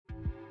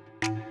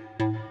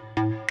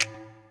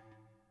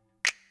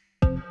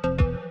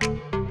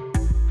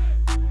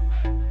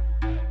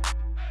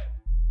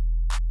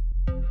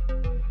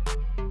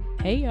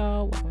Hey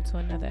y'all, welcome to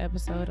another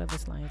episode of the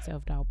Slaying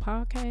Self Doubt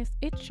Podcast.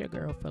 It's your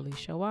girl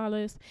Felicia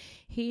Wallace.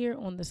 Here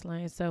on the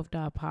Slaying Self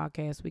Doubt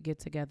Podcast, we get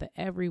together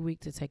every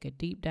week to take a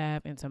deep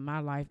dive into my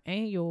life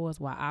and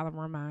yours while I'll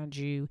remind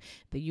you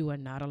that you are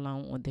not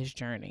alone on this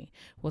journey.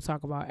 We'll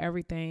talk about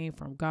everything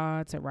from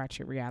God to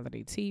Ratchet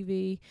Reality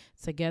TV.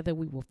 Together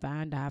we will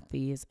find our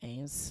fears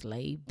and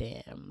slay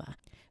them.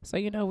 So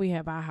we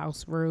have our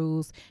house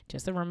rules.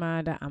 Just a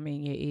reminder, I'm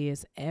in your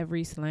ears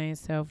every Slaying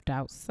Self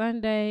Doubt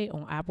Sunday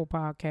on Apple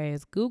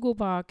Podcasts, Google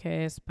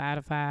Podcasts,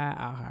 Spotify,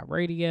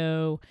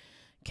 iHeartRadio,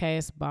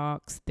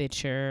 Castbox,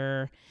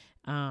 Stitcher,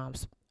 I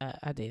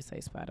did say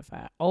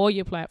Spotify, all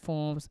your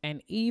platforms,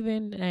 and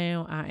even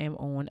now I am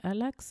on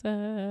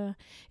Alexa.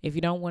 If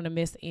you don't want to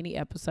miss any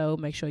episode,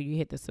 make sure you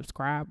hit the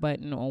subscribe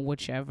button on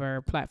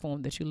whichever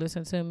platform that you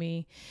listen to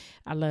me.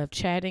 I love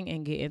chatting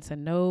and getting to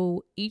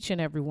know each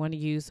and every one of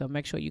you, so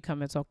make sure you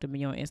come and talk to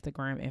me on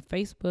Instagram and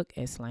Facebook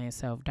at Slaying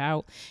Self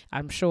Doubt.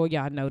 I'm sure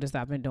y'all noticed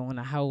I've been doing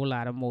a whole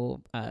lot of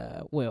more,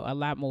 a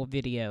lot more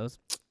videos.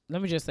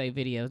 Let me just say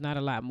videos, not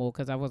a lot more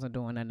because I wasn't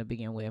doing nothing to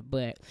begin with.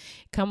 But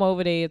come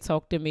over there,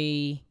 talk to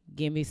me,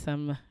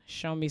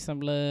 show me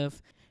some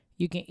love.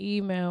 You can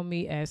email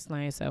me at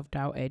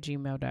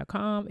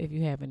slayingselfdoubt@gmail.com if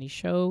you have any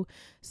show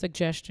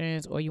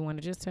suggestions or you want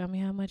to just tell me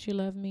how much you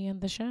love me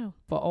and the show.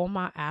 For all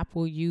my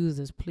Apple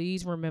users,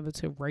 please remember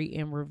to rate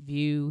and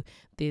review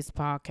this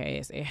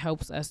podcast. It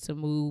helps us to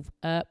move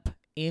up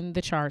in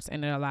the charts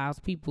and it allows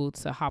people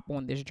to hop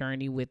on this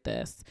journey with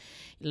us.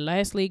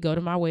 Lastly, go to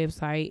my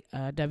website,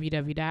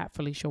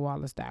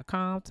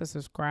 www.feliciawallace.com, to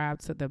subscribe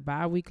to the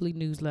bi-weekly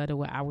newsletter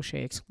where I will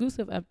share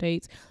exclusive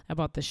updates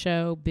about the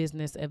show,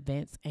 business,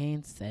 events,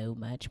 and so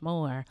much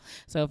more.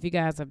 So if you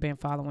guys have been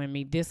following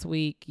me this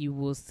week, you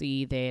will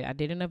see that I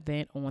did an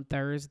event on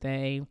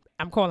Thursday.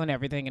 I'm calling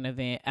everything an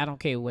event. I don't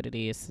care what it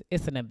is.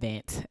 It's an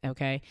event,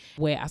 okay?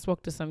 Where I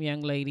spoke to some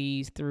young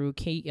ladies through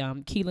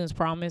Keelan's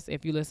Promise.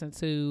 If you listen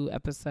to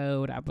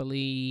episode, I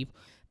believe,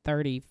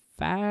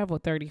 35 or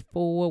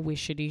 34 with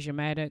Shadisha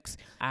Maddox,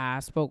 I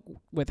spoke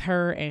with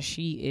her, and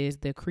she is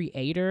the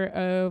creator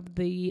of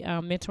the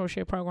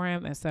mentorship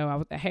program. And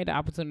so I had the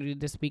opportunity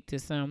to speak to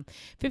some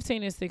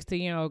 15 and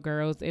 16-year-old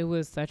girls. It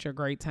was such a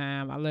great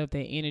time. I love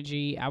their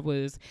energy. I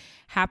was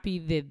happy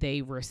that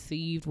they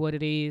received what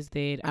it is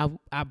that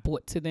I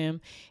brought to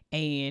them.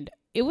 And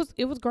it was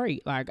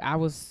great. Like, I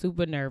was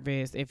super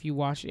nervous. If you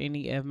watched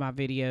any of my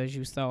videos,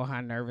 you saw how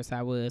nervous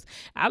I was.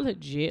 I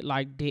legit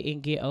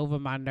didn't get over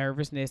my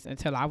nervousness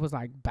until I was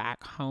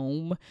back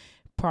home.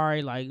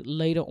 Probably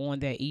later on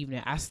that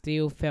evening, I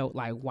still felt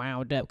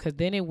wound up, because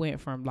then it went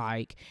from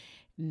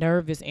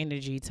nervous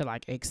energy to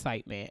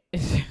excitement.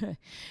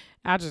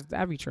 I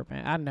be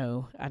tripping. I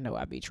know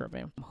I be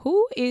tripping.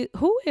 Who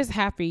is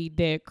happy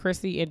that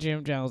Chrissy and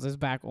Jim Jones is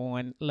back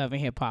on Love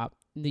and Hip Hop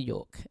New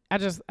York? I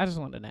just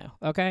want to know.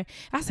 Okay.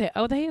 I said,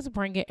 they is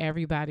bringing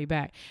everybody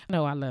back.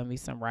 No, I love me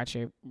some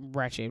ratchet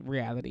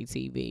reality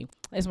TV.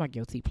 It's my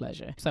guilty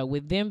pleasure. So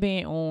with them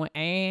being on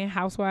and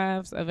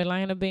Housewives of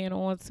Atlanta being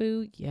on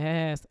too,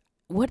 yes.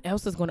 What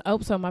else is going to...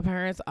 so my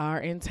parents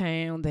are in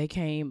town. They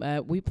came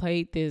up. We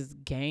played this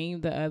game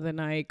the other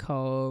night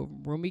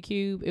called Roomy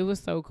Cube. It was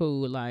so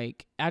cool. I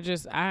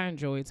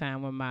enjoy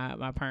time with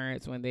my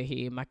parents when they're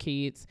here. My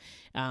kids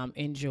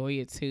enjoy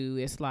it too.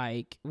 It's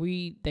they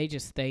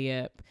just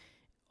stay up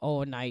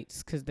all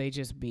nights because they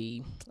just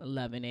be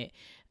loving it.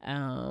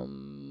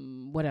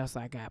 What else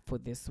I got for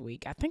this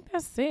week? I think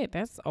that's it.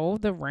 That's all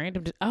the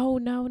random... Oh,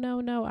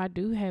 no. I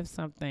do have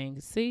something.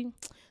 See?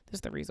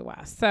 That's the reason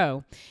why.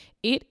 So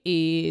it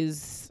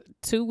is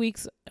 2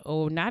 weeks,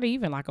 or not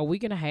even, a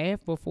week and a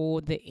half before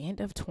the end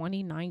of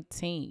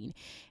 2019.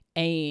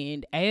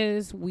 And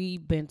as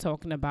we've been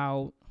talking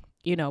about,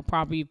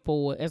 probably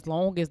for as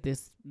long as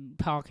this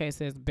podcast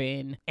has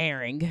been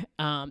airing,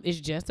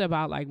 it's just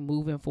about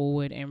moving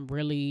forward and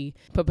really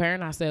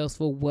preparing ourselves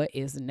for what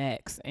is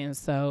next. And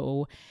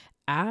so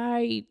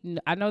I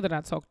know that I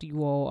talked to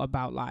you all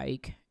about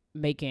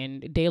making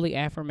daily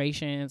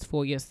affirmations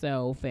for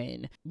yourself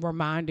and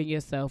reminding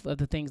yourself of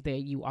the things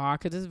that you are,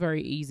 because it's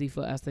very easy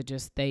for us to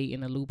just stay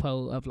in a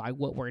loophole of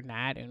what we're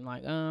not, and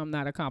I'm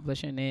not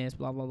accomplishing this,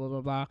 blah blah blah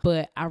blah blah.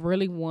 But I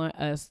really want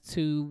us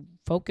to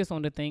focus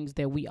on the things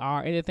that we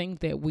are and the things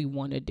that we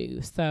want to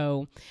do.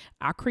 So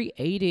I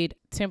created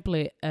a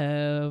template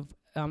of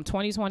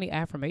 2020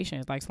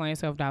 affirmations, Slaying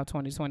Self Doubt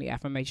 2020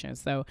 affirmations.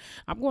 So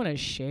I'm going to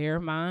share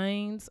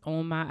mines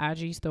on my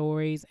IG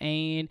stories,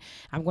 and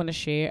I'm going to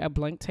share a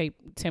blank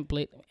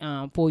template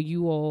for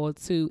you all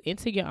to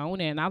enter your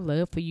own. And I'd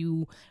love for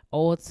you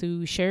all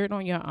to share it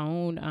on your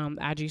own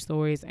IG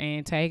stories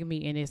and tag me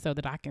in it so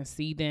that I can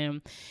see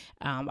them.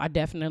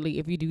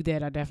 If you do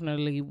that, I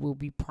definitely will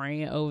be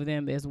praying over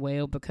them as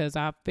well, because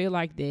I feel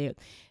like that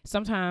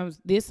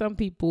sometimes there's some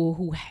people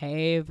who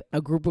have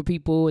a group of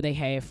people, they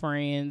have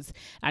friends.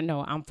 I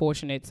know I'm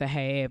fortunate to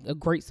have a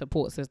great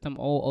support system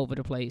all over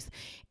the place.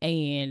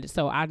 And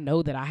so I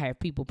know that I have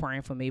people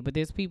praying for me, but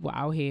there's people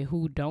out here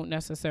who don't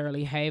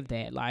necessarily have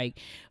that.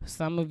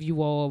 Some of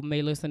you all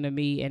may listen to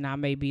me and I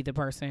may be the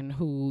person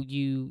who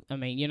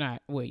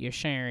you're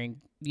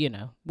sharing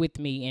with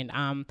me, and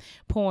I'm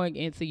pouring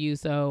into you.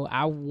 So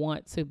I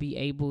want to be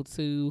able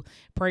to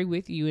pray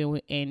with you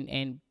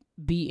and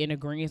be in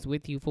agreement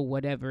with you for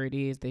whatever it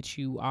is that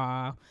you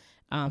are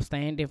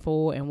standing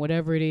for, and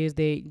whatever it is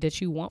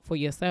that you want for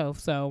yourself.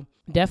 So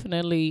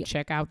definitely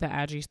check out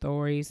the IG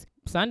stories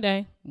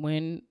Sunday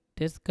when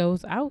this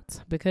goes out,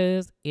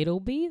 because it'll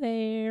be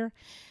there.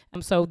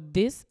 So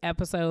this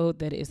episode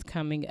that is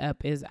coming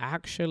up is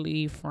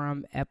actually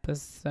from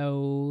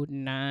episode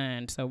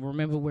 9. So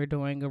remember, we're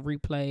doing a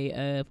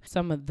replay of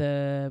some of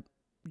the,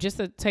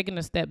 taking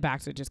a step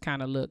back to just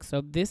kind of look.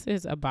 So this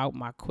is about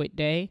my quit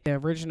day. The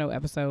original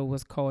episode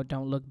was called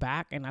Don't Look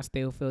Back, and I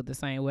still feel the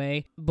same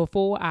way.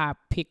 Before I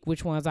pick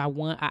which ones I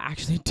want, I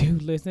actually do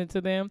listen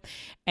to them,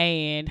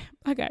 and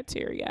I got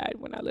teary-eyed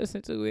when I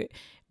listened to it.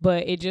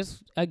 But it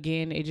just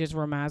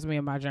reminds me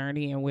of my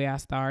journey and where I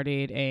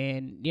started,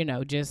 and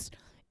just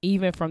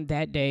even from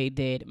that day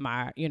that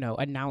my,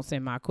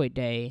 announcing my quit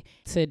day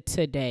to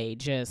today,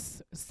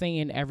 just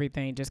seeing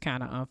everything just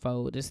kind of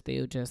unfold is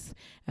still just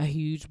a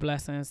huge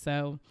blessing.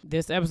 So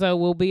this episode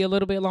will be a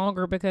little bit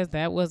longer because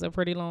that was a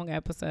pretty long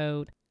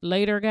episode.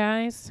 Later,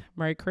 guys.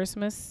 Merry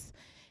Christmas.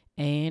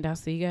 And I'll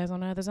see you guys on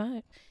the other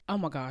side. Oh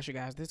my gosh, you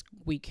guys, this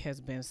week has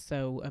been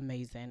so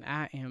amazing.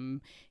 I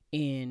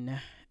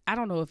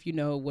don't know if you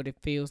know what it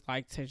feels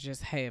like to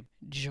just have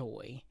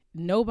joy.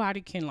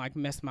 Nobody can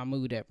mess my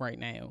mood up right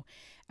now.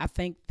 I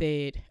think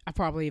that I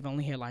probably have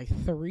only had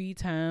 3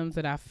 times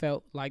that I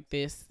felt like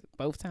this.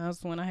 Both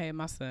times when I had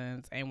my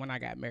sons and when I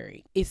got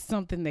married. It's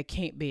something that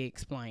can't be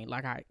explained.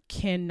 I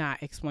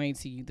cannot explain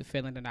to you the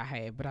feeling that I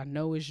have, but I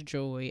know it's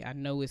joy. I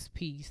know it's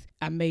peace.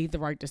 I made the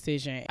right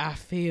decision. I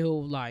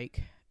feel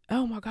like,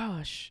 oh my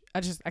gosh,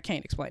 I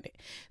can't explain it.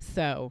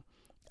 So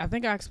I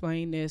think I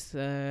explained this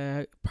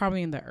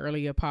probably in the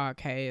earlier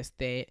podcast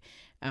that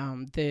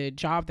the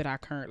job that I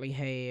currently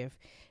have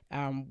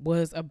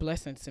was a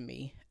blessing to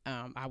me.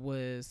 I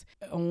was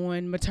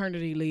on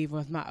maternity leave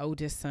with my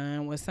oldest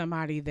son when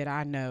somebody that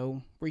I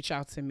know reached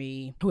out to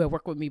me, who had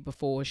worked with me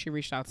before. She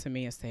reached out to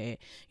me and said,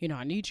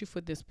 I need you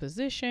for this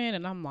position.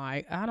 And I'm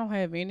like, I don't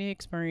have any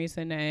experience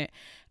in that.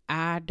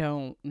 I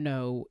don't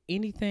know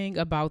anything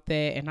about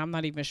that, and I'm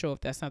not even sure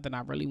if that's something I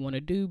really want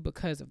to do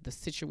because of the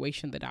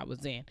situation that I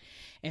was in.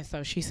 And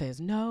so she says,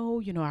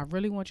 no, I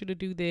really want you to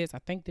do this. I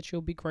think that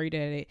you'll be great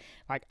at it.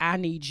 I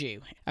need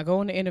you. I go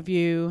on the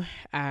interview,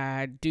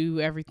 I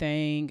do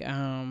everything,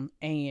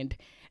 and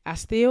I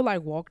still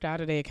walked out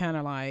of there kind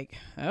of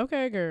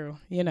okay, girl,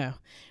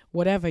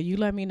 whatever, you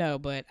let me know,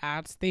 but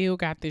I still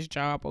got this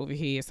job over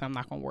here, so I'm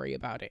not going to worry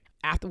about it.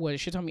 Afterwards,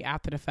 she told me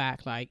after the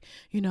fact,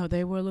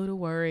 they were a little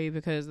worried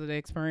because of the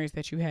experience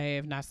that you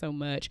have, not so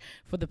much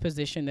for the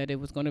position that it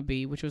was going to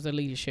be, which was a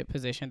leadership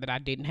position that I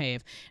didn't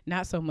have.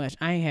 Not so much.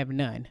 I ain't have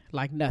none,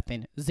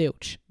 nothing,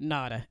 zilch,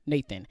 nada,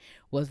 Nathan.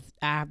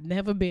 I've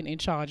never been in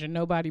charge of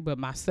nobody but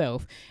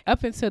myself.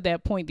 Up until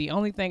that point, the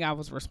only thing I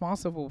was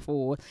responsible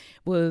for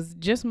was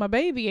just my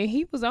baby, and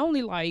he was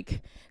only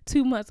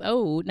 2 months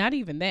old, not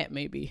even that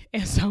maybe.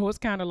 And so it's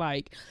kind of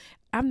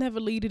I've never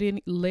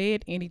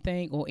led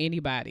anything or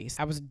anybody.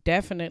 I was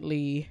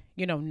definitely,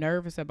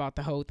 nervous about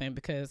the whole thing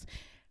because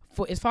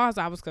as far as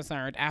I was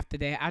concerned, after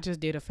that, I just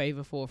did a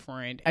favor for a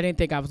friend. I didn't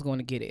think I was going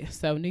to get it.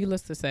 So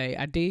needless to say,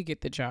 I did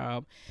get the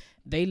job.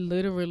 They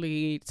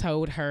literally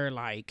told her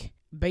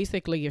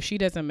basically, if she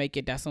doesn't make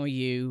it, that's on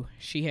you.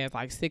 She has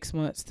 6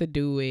 months to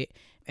do it,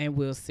 and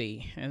we'll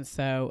see. And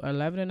so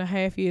 11 and a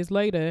half years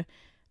later,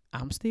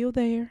 I'm still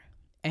there.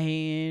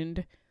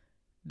 And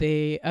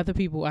the other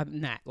people are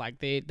not.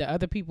 The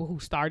other people who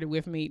started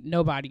with me,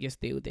 nobody is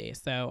still there.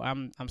 So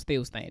I'm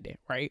still standing,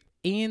 right?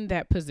 In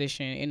that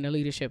position, in the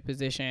leadership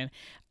position,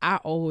 I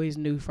always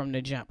knew from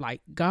the jump,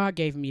 God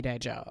gave me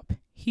that job.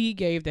 He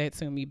gave that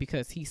to me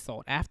because he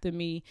sought after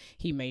me.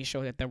 He made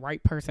sure that the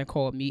right person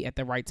called me at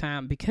the right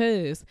time,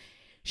 because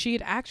she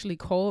had actually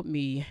called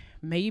me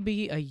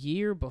maybe a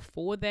year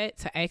before that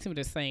to ask me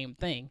the same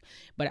thing.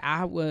 But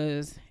I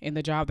was in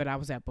the job that I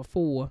was at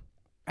before.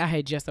 I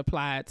had just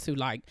applied to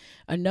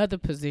another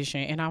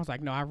position, and I was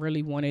no, I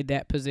really wanted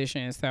that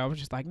position. So I was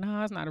just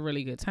no, it's not a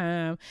really good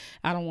time.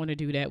 I don't want to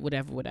do that,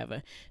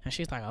 whatever. And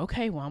she's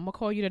okay, well, I'm going to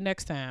call you the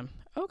next time.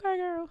 Okay,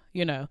 girl,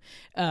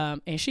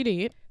 and she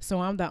did.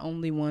 So I'm the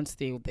only one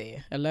still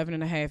there. 11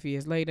 and a half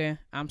years later,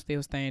 I'm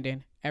still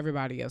standing.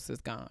 Everybody else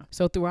is gone.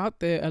 So throughout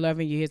the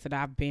 11 years that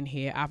I've been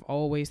here, I've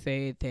always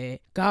said that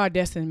God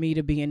destined me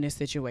to be in this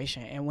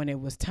situation. And when it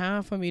was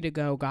time for me to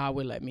go, God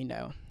would let me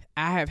know.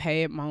 I have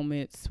had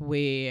moments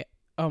where,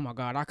 oh my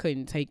God, I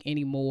couldn't take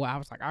any more. I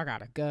was I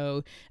gotta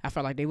go. I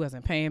felt like they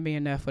wasn't paying me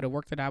enough for the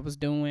work that I was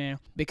doing.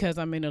 Because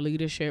I'm in a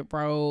leadership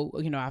role,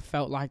 I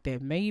felt like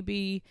that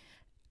maybe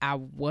I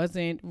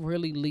wasn't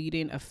really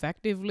leading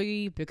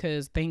effectively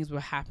because things were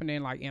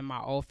happening like in my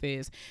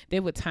office.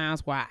 There were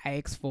times where I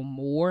asked for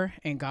more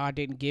and God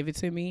didn't give it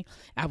to me.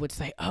 I would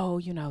say, oh,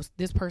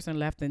 this person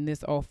left in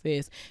this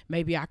office.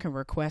 Maybe I can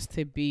request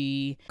to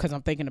be, because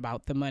I'm thinking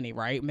about the money,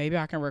 right? Maybe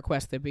I can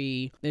request to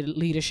be the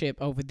leadership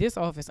over this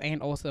office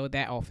and also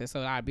that office.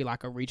 So I'd be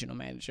like a regional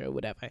manager or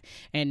whatever.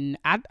 And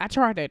I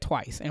tried that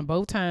twice, and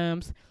both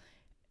times,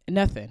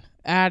 nothing.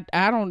 I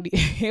don't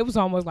it was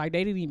almost like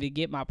they didn't even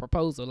get my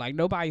proposal. Like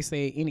nobody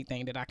said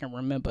anything that I can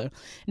remember.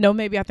 No,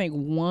 maybe I think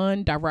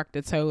one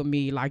director told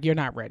me like, you're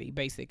not ready,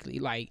 basically.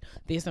 Like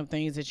there's some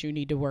things that you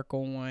need to work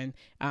on,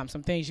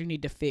 some things you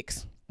need to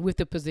fix with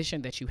the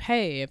position that you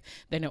have,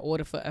 then in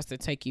order for us to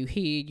take you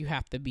here, you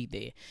have to be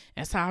there.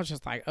 And so I was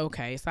just like,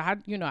 okay. So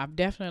I've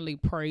definitely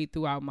prayed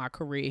throughout my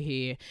career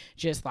here,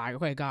 just like,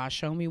 okay, God,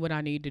 show me what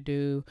I need to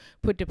do,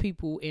 put the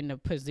people in the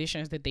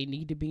positions that they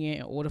need to be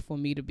in order for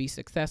me to be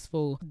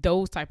successful.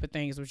 Those type of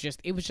things was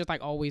just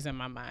like always in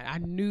my mind. I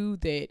knew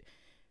that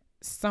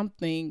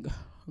something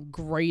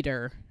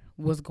greater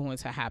was going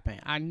to happen.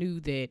 I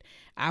knew that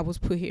I was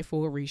put here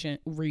for a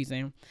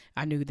reason.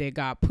 I knew that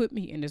God put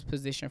me in this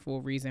position for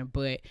a reason,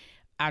 but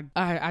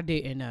I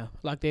didn't know.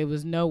 Like there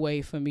was no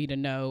way for me to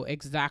know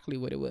exactly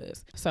what it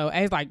was. So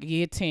as like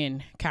year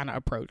 10 kind of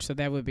approached, so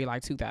that would be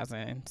like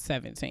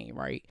 2017,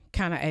 right?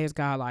 Kind of asked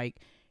God like,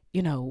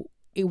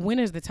 when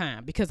is the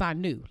time? Because I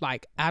knew,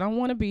 like, I don't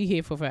want to be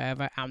here for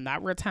forever. I'm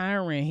not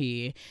retiring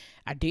here.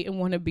 I didn't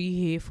want to be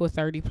here for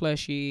 30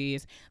 plus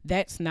years.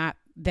 That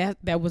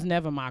was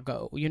never my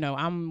goal.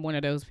 I'm one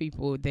of those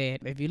people that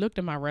if you looked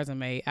at my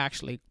resume,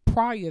 actually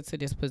prior to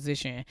this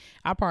position,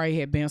 I probably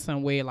had been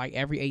somewhere like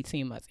every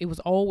 18 months. It was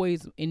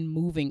always in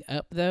moving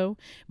up though,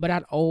 but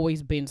I'd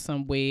always been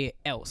somewhere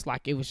else.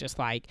 Like it was just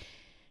like,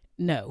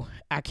 no,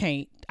 I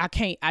can't.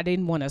 I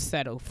didn't want to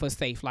settle for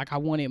safe. Like I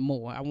wanted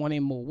more.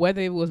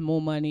 Whether it was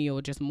more money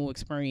or just more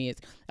experience,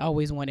 I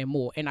always wanted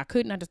more. And I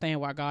couldn't understand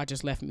why God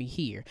just left me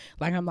here.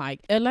 Like I'm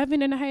like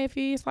 11 and a half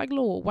years. Like,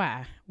 Lord,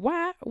 why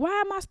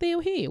am I still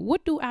here?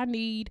 What do I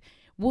need?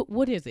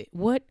 What is it?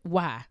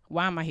 Why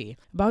am I here?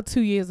 About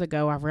 2 years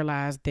ago, I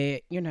realized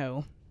that,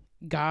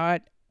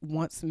 God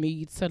wants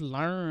me to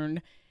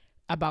learn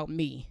about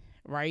me.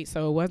 Right.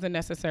 So it wasn't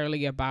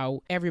necessarily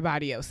about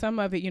everybody else. Some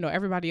of it,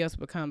 everybody else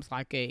becomes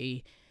like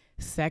a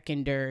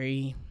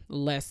secondary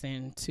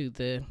lesson to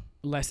the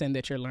lesson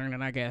that you're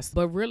learning, I guess.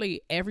 But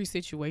really every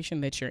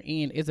situation that you're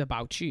in is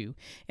about you.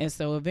 And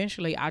so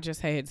eventually I just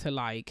had to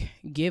like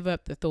give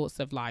up the thoughts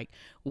of like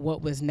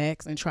what was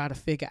next and try to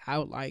figure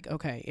out like,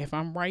 okay, if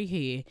I'm right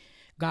here,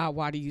 God,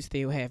 why do you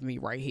still have me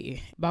right here?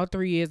 About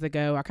 3 years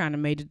ago, I kind of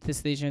made the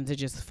decision to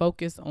just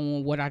focus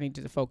on what I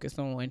needed to focus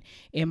on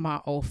in my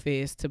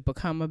office to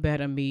become a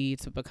better me,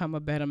 to become a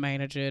better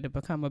manager, to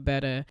become a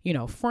better,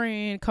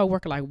 friend,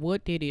 coworker. Like,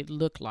 what did it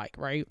look like,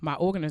 right? My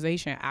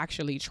organization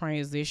actually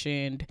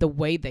transitioned the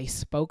way they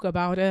spoke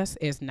about us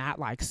as not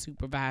like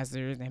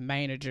supervisors and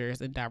managers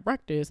and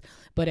directors,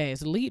 but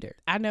as leaders.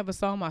 I never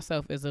saw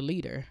myself as a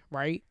leader,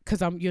 right?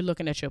 Because you're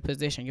looking at your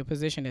position. Your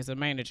position is a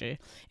manager.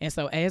 And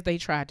so as they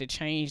tried to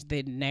change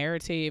the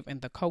narrative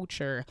and the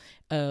culture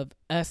of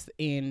us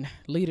in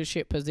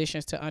leadership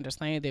positions to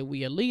understand that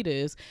we are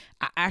leaders,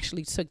 I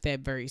actually took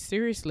that very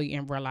seriously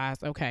and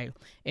realized, okay,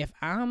 if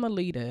I'm a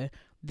leader,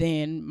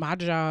 then my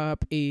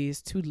job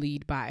is to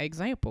lead by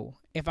example.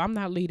 If I'm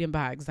not leading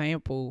by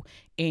example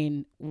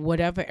in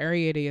whatever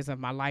area it is of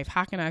my life,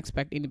 how can I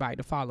expect anybody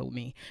to follow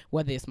me?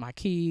 Whether it's my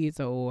kids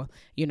or,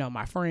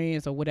 my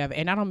friends or whatever.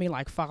 And I don't mean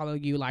like follow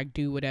you, like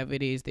do whatever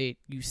it is that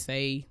you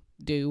say,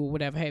 do or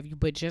whatever have you,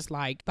 but just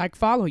like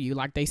follow you.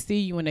 Like they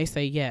see you and they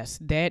say, yes,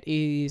 that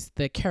is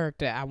the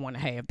character I want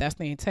to have. That's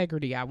the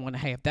integrity I want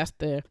to have. That's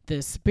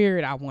the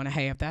spirit I want to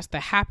have. That's the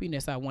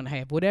happiness I want to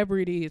have. Whatever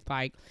it is,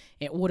 like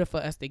in order for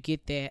us to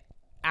get that,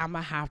 I'm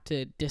going to have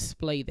to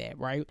display that,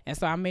 right? And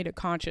so I made a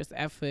conscious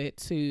effort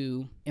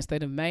to,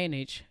 instead of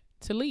manage,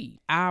 to lead.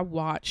 I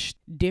watched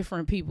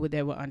different people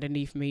that were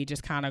underneath me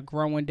just kind of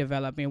grow and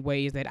develop in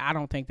ways that I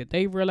don't think that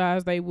they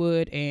realized they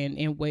would, and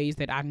in ways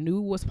that I knew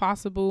was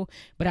possible,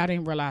 but I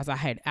didn't realize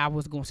I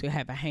was going to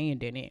have a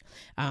hand in it.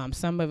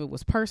 Some of it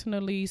was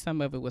personally, some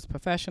of it was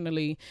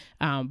professionally,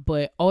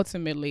 but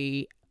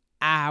ultimately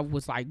I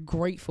was like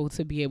grateful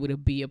to be able to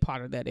be a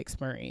part of that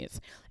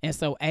experience. And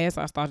so as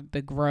I started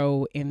to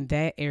grow in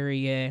that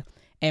area,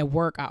 at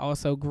work, I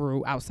also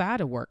grew outside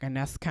of work, and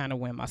that's kind of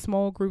when my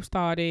small group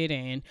started.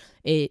 And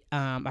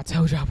I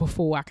told y'all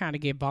before, I kind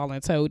of get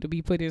voluntold to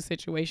be put in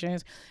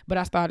situations, but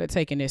I started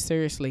taking it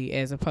seriously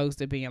as opposed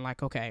to being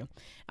like, okay,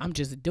 I'm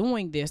just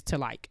doing this to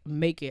like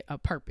make it a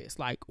purpose.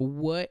 Like,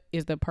 what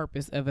is the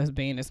purpose of us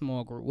being a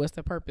small group? What's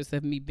the purpose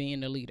of me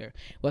being a leader?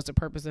 What's the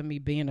purpose of me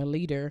being a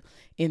leader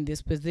in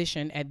this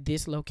position at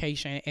this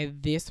location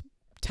at this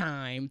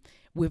time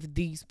with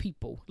these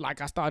people.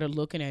 Like I started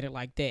looking at it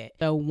like that.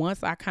 So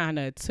once I kind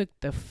of took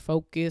the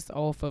focus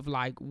off of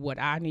like what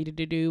I needed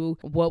to do,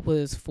 what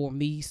was for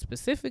me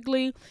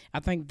specifically,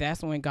 I think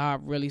that's when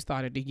God really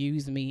started to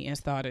use me and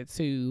started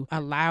to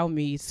allow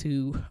me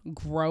to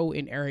grow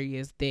in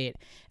areas that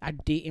I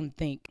didn't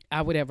think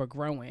I would ever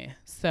grow in.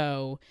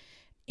 So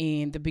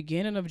in the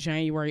beginning of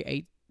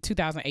January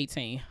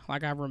 2018,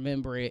 like I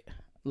remember it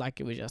like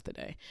it was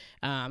yesterday.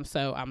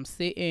 So I'm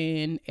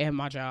sitting at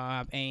my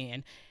job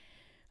and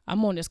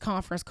I'm on this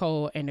conference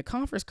call, and the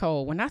conference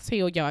call, when I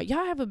tell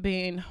y'all ever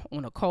been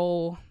on a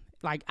call?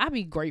 Like, I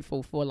be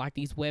grateful for like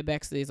these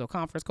WebExes or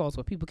conference calls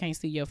where people can't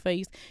see your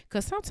face,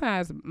 because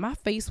sometimes my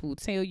face will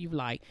tell you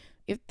like,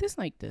 if this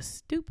ain't the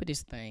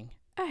stupidest thing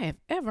I have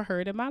ever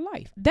heard in my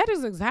life. That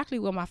is exactly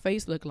what my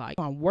face looked like.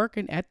 I'm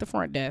working at the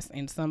front desk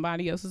in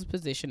somebody else's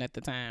position at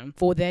the time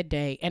for that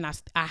day, and I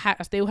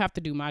still have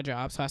to do my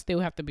job, so I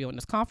still have to be on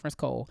this conference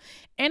call.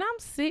 And I'm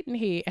sitting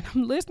here and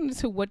I'm listening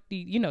to what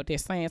they're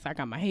saying. So I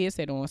got my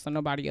headset on so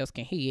nobody else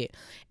can hear it,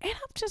 and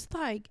I'm just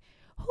like,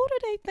 who do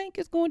they think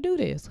is going to do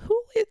this?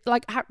 Who is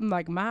like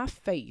my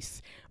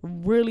face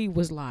really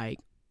was like,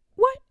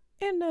 what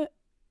in the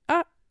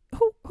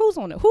who's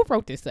on it? Who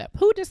wrote this up?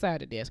 Who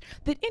decided this?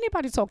 Did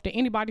anybody talk to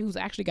anybody who's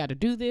actually got to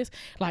do this?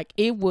 Like,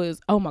 it was,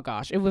 oh my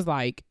gosh, it was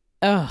like,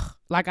 ugh.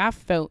 Like, I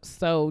felt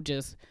so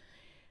just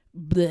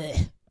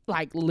bleh,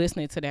 like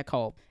listening to that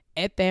call.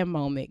 At that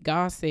moment,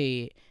 God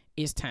said,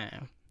 it's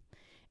time.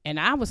 And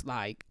I was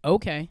like,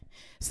 okay.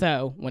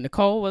 So when the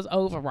call was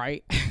over,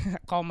 right, I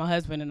called my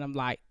husband and I'm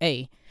like,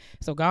 hey,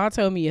 so God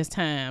told me it's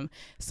time.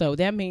 So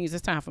that means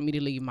it's time for me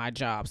to leave my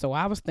job. So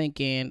I was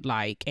thinking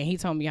like, and he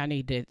told me I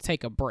need to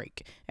take a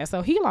break. And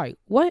so he like,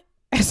 what?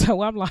 And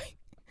so I'm like,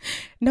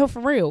 no,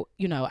 for real.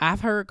 I've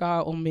heard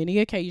God on many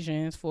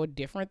occasions for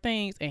different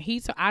things. And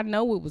I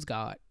know it was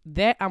God.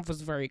 That I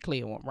was very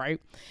clear on, right?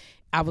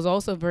 I was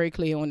also very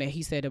clear on that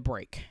he said a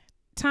break.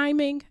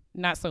 Timing,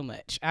 not so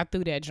much. I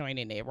threw that joint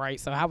in there, right?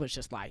 So I was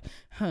just like,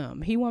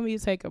 he want me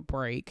to take a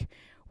break.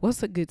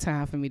 What's a good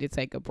time for me to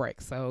take a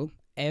break? So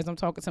as I'm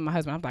talking to my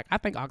husband, I'm like, I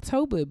think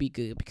October would be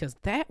good, because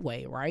that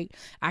way, right,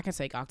 I can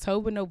take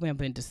October,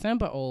 November, and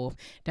December off.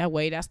 That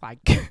way, that's like,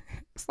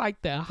 it's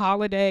like the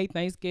holiday,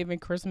 Thanksgiving,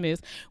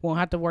 Christmas. Won't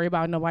have to worry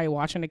about nobody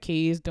watching the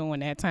kids during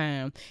that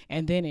time.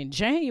 And then in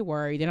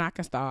January, then I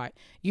can start,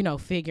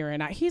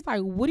 figuring out. He's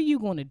like, what are you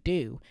going to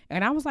do?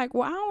 And I was like,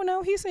 well, I don't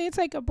know. He said,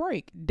 take a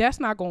break. That's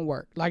not going to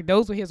work. Like,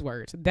 those were his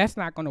words. That's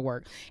not going to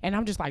work. And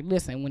I'm just like,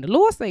 listen, when the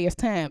Lord say it's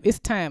time, it's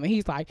time. And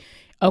he's like,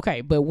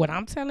 okay, but what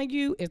I'm telling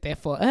you is that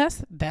for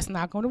us, that's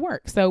not going to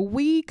work. So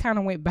we kind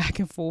of went back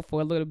and forth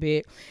for a little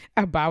bit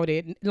about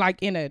it,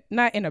 like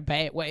not in a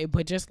bad way,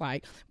 but just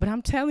like, but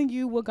I'm telling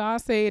you what God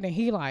said. And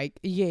he like,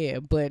 yeah,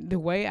 but the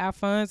way our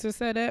funds are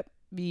set up,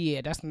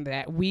 yeah, that's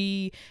that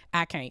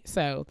I can't.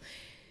 So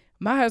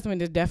my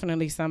husband is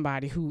definitely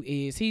somebody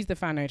he's the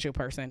financial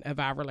person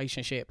of our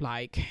relationship.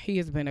 Like, he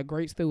has been a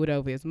great steward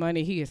over his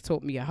money. He has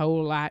taught me a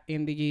whole lot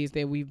in the years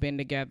that we've been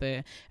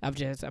together of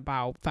just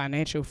about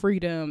financial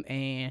freedom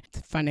and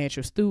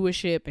financial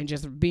stewardship and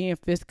just being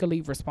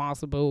fiscally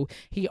responsible.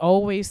 He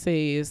always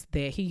says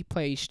that he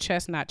plays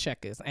chess, not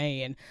checkers.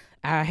 And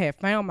I have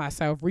found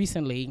myself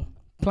recently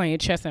playing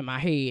chess in my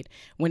head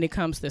when it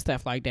comes to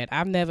stuff like that.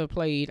 I've never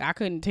played. I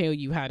couldn't tell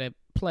you how to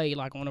play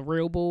like on a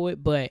real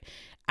board, but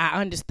I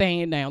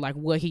understand now like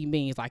what he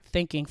means, like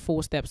thinking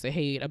 4 steps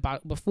ahead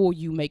about before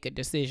you make a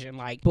decision.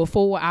 Like,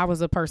 before, I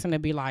was a person to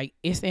be like,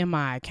 it's in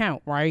my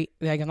account, right?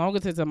 Like, as long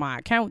as it's in my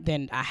account,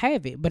 then I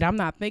have it, but I'm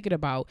not thinking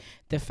about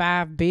the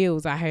 5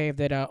 bills I have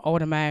that are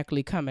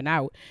automatically coming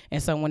out.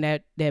 And so when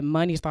that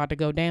money start to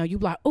go down, you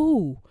be like,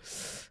 ooh,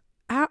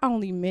 I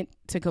only meant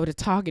to go to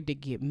Target to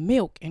get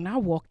milk, and I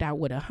walked out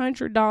with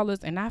 $100,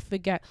 and I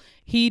forgot.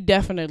 He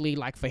definitely,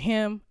 like, for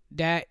him,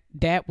 that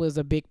was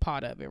a big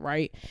part of it,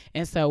 right?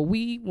 And so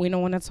we went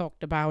on and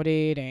talked about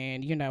it,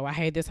 and I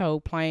had this whole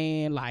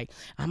plan, like,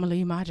 I'm gonna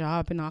leave my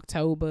job in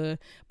October,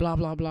 blah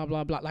blah blah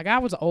blah blah. Like, I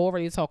was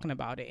already talking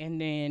about it. And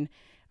then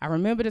I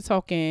remember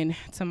talking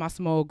to my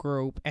small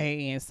group,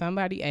 and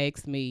somebody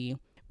asked me,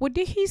 well,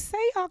 did he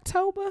say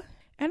October?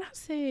 And I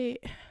said,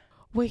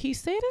 well, he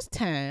said it's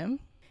time.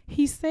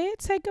 He said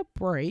take a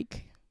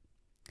break.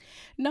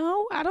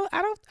 No, I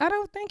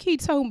don't think he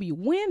told me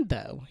when,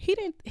 though. He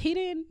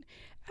didn't.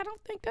 I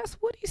don't think that's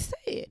what he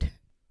said.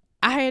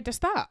 I had to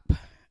stop,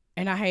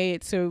 and I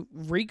had to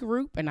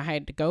regroup, and I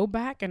had to go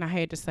back, and I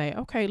had to say,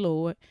 okay,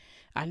 Lord,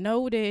 I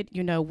know that,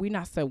 we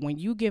not, so when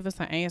you give us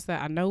an answer,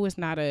 I know it's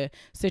not a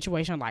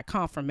situation like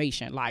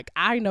confirmation. Like,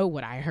 I know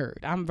what I heard.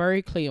 I'm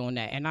very clear on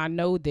that. And I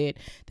know that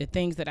the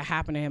things that are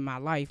happening in my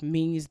life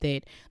means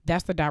that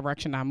that's the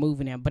direction I'm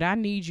moving in. But I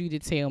need you to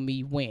tell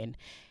me when.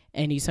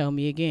 And he told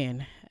me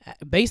again.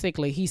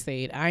 Basically, he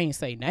said, I ain't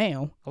say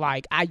now.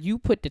 Like, you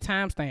put the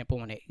timestamp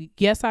on it.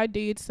 Yes, I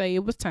did say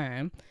it was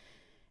time.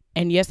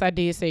 And yes, I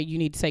did say you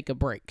need to take a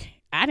break.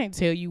 I didn't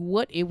tell you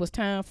what it was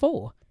time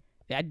for.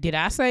 Did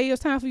I say it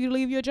was time for you to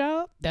leave your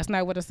job? That's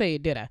not what I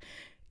said, did I?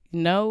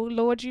 no,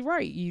 Lord, you're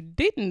right. You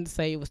didn't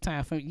say it was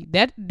time for me.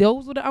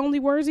 Those were the only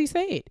words he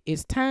said.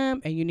 It's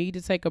time and you need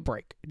to take a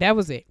break. That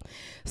was it.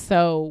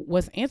 So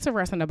what's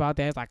interesting about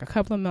that is like a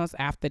couple of months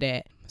after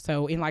that,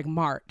 so in like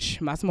March,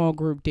 my small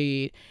group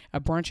did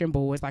a brunch and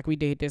boards like we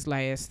did this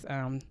last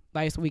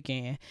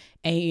weekend.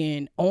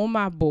 And on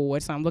my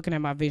board, so I'm looking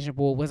at my vision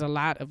board, was a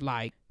lot of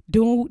like,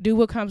 do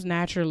what comes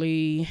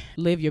naturally,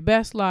 live your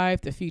best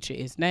life, the future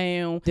is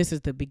now, this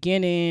is the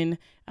beginning,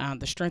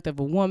 the strength of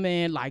a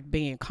woman, like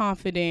being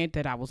confident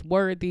that I was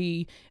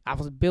worthy, I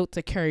was built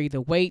to carry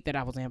the weight, that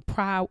I was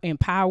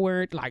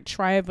empowered, like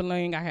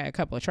traveling. I had a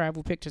couple of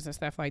travel pictures and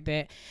stuff like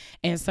that.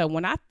 And so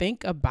when I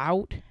think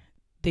about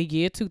the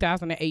year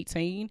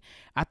 2018,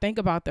 I think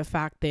about the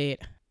fact that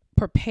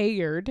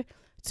prepared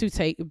to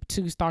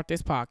start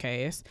this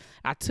podcast,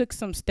 I took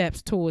some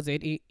steps towards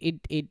it.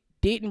 It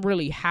didn't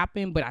really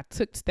happen, but I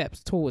took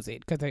steps towards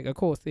it because, of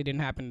course, it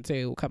didn't happen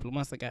until a couple of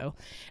months ago.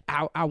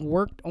 I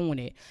worked on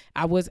it.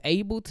 I was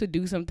able to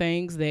do some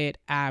things that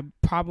I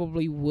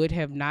probably would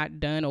have not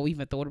done or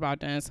even thought about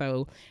doing.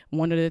 So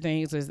one of the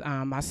things is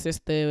my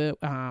sister,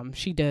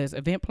 she does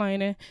event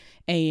planning,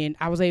 and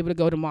I was able to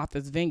go to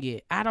Martha's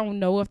Vineyard. I don't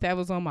know if that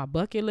was on my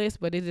bucket list,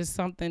 but it is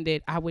something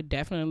that I would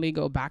definitely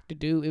go back to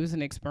do. It was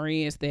an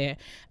experience that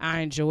I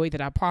enjoyed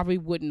that I probably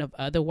wouldn't have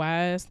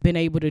otherwise been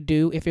able to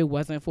do if it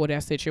wasn't for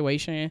that situation.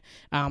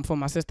 For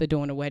my sister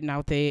doing the wedding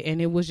out there, and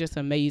it was just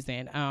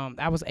amazing.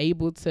 I was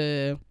able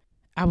to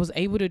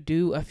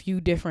do a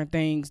few different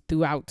things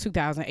throughout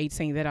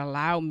 2018 that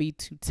allowed me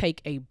to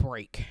take a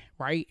break,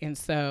 right? And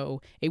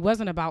so it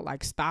wasn't about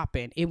like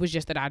stopping. It was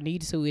just that I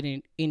needed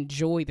to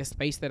enjoy the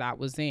space that I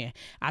was in.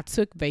 I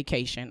took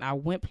vacation. I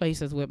went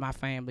places with my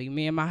family.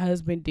 Me and my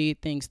husband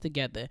did things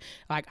together.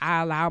 Like,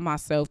 I allowed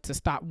myself to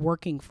stop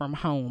working from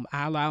home.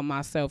 I allowed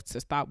myself to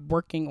stop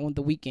working on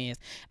the weekends.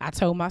 I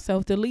told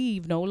myself to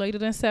leave no later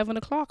than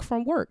 7:00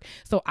 from work.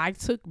 So I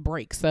took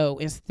breaks. So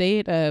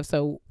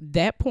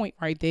that point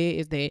right there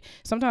is that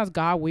sometimes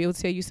God will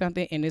tell you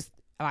something, and it's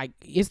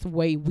the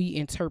way we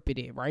interpret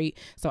it, right?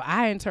 So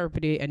I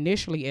interpreted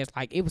initially as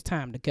like it was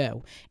time to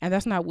go, and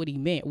that's not what he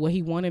meant. What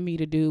he wanted me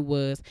to do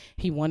was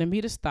he wanted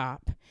me to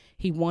stop.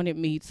 He wanted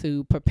me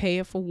to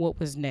prepare for what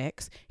was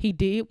next. He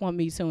did want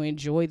me to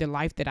enjoy the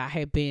life that I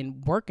had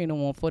been working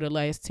on for the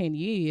last 10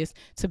 years,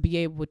 to be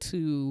able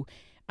to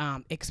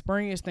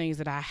experience things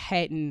that I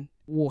hadn't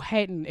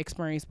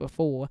experienced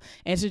before,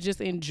 and to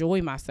just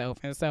enjoy myself.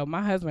 And so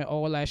my husband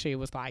all last year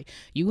was like,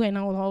 you ain't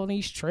on all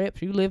these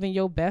trips, you living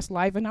your best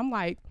life. And I'm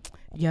like,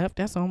 yep,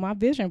 that's on my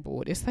vision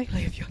board. It's like,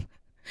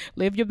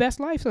 live your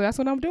best life. So that's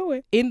what I'm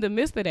doing. In the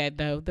midst of that,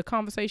 though, the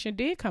conversation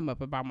did come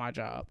up about my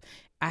job.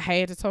 I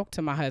had to talk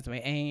to my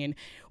husband, and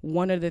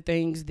one of the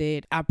things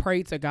that I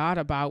prayed to God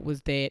about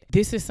was that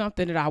this is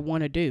something that I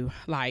want to do.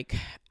 Like,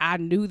 I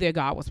knew that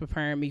God was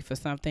preparing me for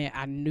something.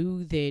 I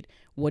knew that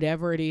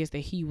whatever it is that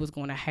he was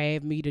going to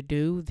have me to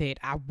do, that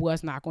I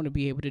was not going to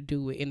be able to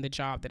do it in the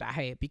job that I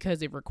had,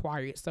 because it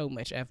required so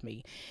much of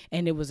me.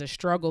 And it was a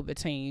struggle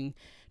between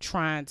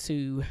trying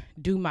to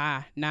do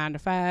my 9 to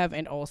 5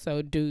 and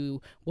also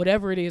do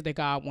whatever it is that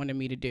God wanted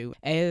me to do.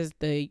 As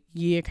the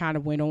year kind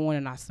of went on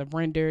and I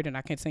surrendered and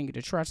I continued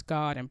to trust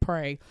God and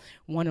pray,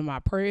 one of my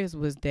prayers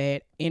was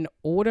that in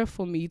order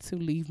for me to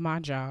leave my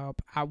job,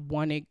 I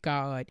wanted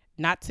God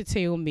not to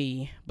tell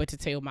me, but to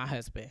tell my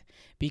husband,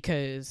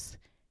 because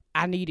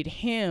I needed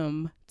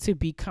him to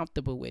be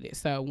comfortable with it.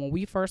 So when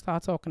we first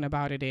started talking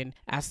about it, and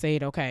I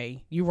said,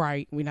 okay, you're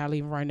right, we're not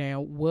leaving right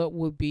now. What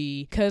would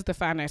be, because the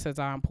finances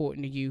are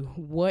important to you,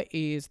 what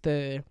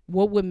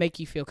would make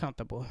you feel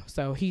comfortable?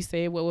 So he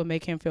said what would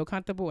make him feel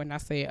comfortable. And I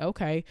said,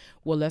 okay,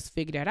 well, let's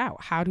figure that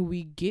out. How do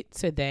we get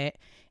to that?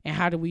 And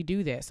how do we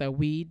do that? So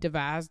we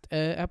devised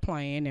a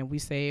plan, and we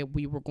said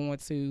we were going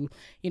to,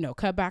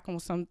 cut back on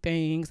some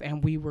things,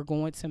 and we were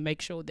going to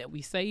make sure that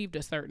we saved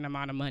a certain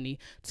amount of money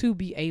to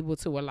be able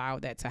to allow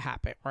that to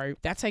happen, right?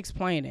 That takes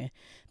planning.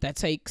 That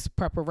takes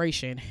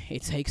preparation.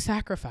 It takes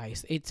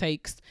sacrifice. It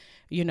takes,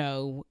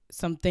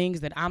 some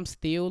things that I'm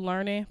still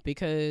learning,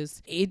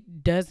 because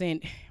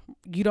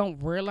you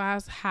don't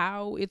realize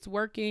how it's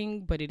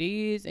working, but it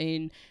is.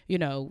 And,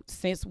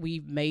 since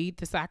we've made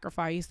the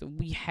sacrifice,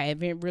 we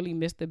haven't really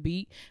missed a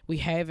beat. We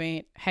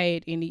haven't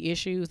had any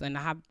issues. And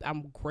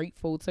I'm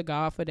grateful to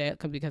God for that,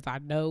 because I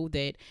know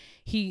that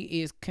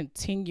he is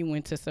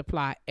continuing to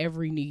supply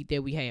every need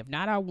that we have,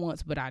 not our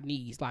wants, but our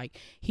needs. Like,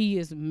 he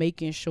is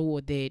making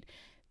sure that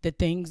the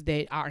things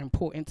that are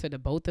important to the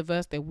both of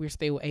us, that we're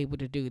still able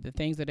to do, the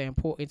things that are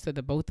important to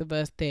the both of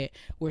us, that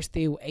we're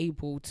still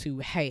able to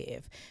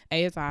have.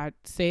 As I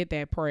said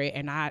that prayer,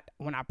 and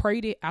when I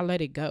prayed it, I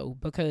let it go,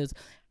 because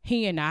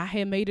he and I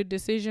had made a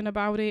decision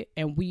about it,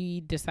 and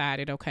we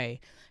decided, okay,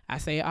 I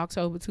say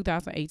October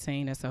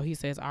 2018. And so he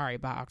says, all right,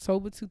 by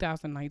October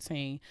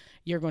 2019,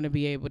 you're going to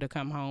be able to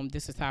come home.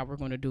 This is how we're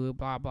going to do it,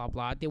 blah, blah,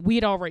 blah.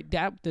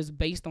 That was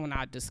based on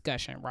our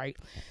discussion, right?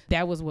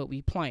 That was what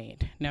we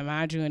planned. Now,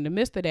 mind you, in the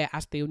midst of that, I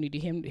still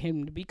needed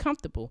him to be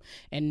comfortable.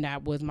 And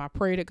that was my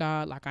prayer to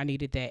God. Like, I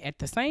needed that. At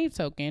the same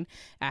token,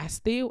 I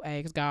still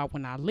asked God,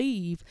 when I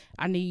leave,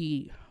 I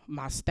need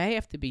my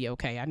staff to be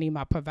okay. I need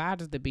my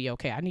providers to be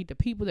okay. I need the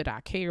people that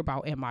I care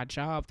about at my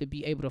job to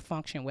be able to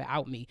function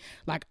without me.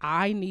 Like,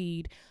 I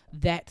need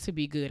that to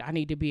be good. I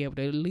need to be able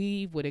to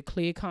leave with a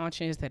clear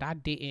conscience that I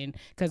didn't,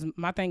 because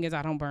my thing is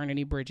I don't burn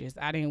any bridges.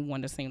 I didn't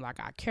want to seem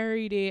like I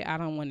carried it. I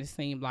don't want to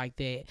seem like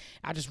that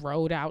I just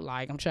rolled out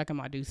like I'm checking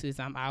my deuces,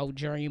 I'm out,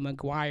 Jerry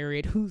Maguire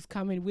it, who's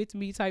coming with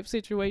me type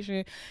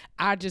situation.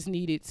 I just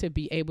needed to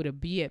be able to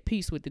be at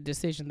peace with the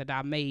decision that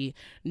I made,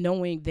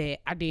 knowing that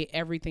I did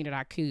everything that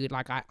I could.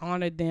 Like, I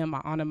honored them,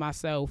 I honored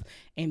myself,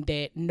 and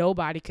that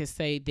nobody could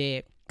say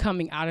that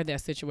coming out of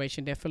that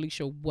situation that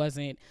Felicia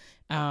wasn't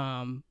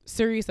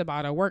serious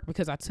about her work,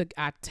 because I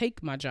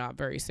take my job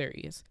very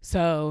serious.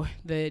 So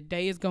the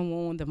days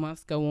go on, the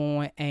months go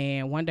on,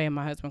 and one day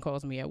my husband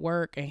calls me at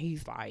work and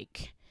he's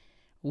like,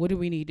 what do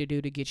we need to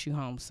do to get you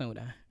home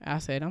sooner? I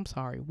said, I'm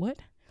sorry, what?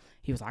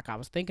 He was like, I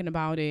was thinking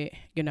about it.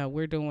 You know,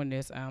 we're doing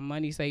this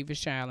money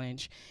savers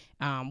challenge.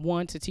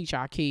 One, to teach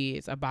our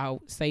kids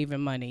about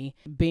saving money,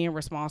 being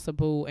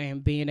responsible,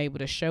 and being able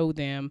to show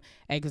them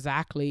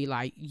exactly,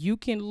 like, you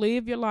can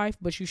live your life,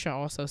 but you should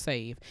also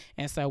save.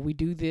 And so we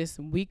do this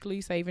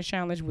weekly saving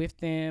challenge with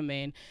them.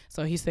 And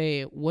so he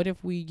said, what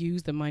if we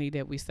use the money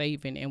that we're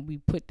saving and we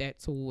put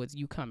that towards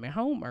you coming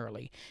home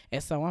early?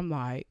 And so I'm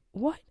like,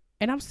 what?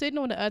 And I'm sitting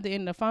on the other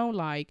end of the phone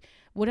like,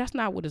 well, that's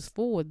not what it's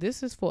for.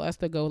 This is for us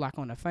to go like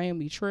on a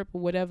family trip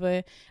or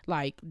whatever.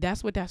 Like,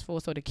 that's what that's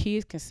for, so the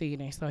kids can see it.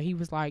 And so he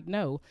was like,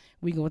 no,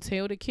 we're going to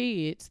tell the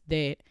kids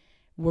that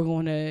we're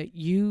going to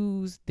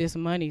use this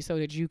money so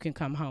that you can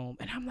come home.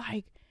 And I'm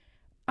like,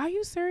 are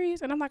you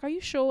serious? And I'm like, are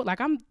you sure? Like,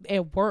 I'm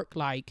at work,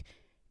 like,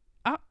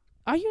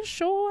 are you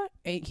sure?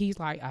 And he's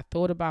like, I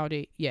thought about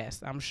it.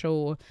 Yes, I'm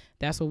sure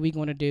that's what we're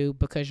going to do,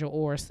 because your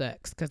aura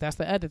sucks. Because that's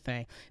the other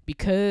thing.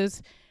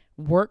 Because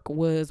work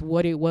was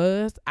what it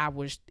was,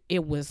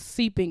 it was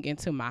seeping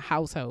into my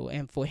household.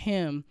 And for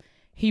him,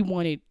 he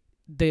wanted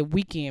the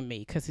weekend me,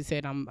 because he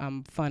said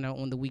I'm funner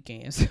on the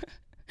weekends.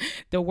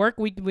 The work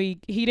week,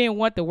 he didn't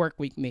want the work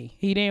week me.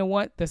 He didn't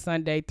want the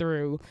Sunday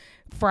through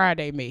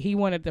Friday me. He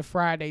wanted the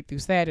Friday through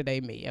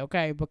Saturday me,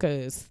 okay?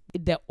 Because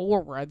the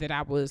aura that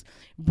I was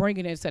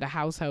bringing into the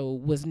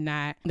household was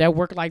not, that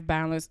work-life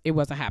balance, it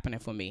wasn't happening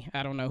for me.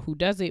 I don't know who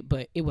does it,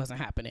 but it wasn't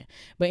happening.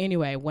 But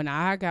anyway, when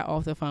I got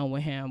off the phone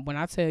with him, when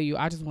I tell you,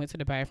 I just went to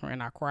the bathroom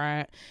and I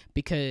cried,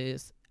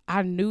 because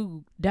I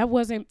knew that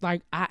wasn't,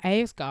 like, I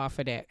asked God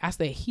for that. I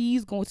said,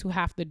 he's going to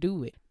have to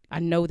do it. I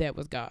know that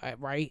was God,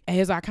 right?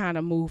 As I kind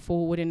of moved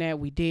forward in that,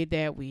 we did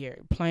that. We are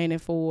planning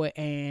for it,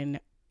 and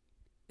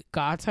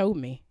God told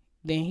me.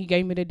 Then he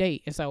gave me the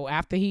date. And so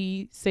after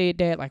he said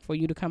that, like, for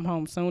you to come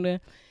home sooner,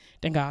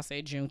 then God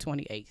said June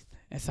 28th.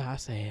 And so I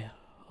said,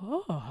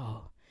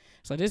 oh.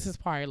 So this is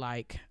probably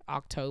like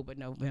October,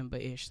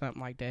 November-ish,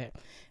 something like that.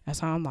 And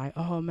so I'm like,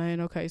 oh,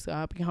 man, okay, so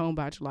I'll be home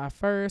by July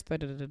 1st,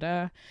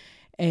 da-da-da-da.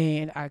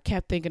 And I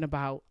kept thinking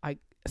about, like,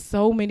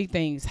 so many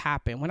things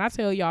happen. When I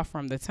tell y'all,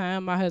 from the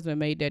time my husband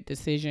made that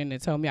decision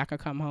and told me I could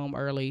come home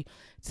early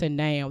to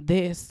now,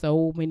 there's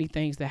so many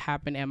things that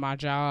happened at my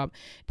job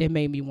that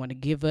made me want to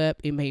give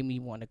up. It made me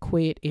want to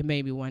quit. It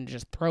made me want to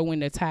just throw in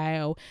the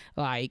towel.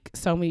 Like,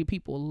 so many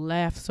people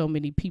left. So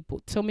many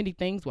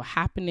things were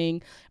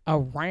happening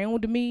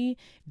around me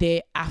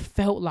that I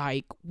felt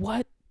like,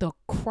 what the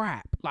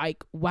crap?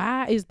 Like,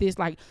 why is this?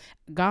 Like,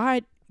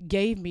 God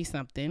gave me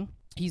something.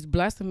 He's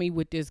blessing me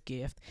with this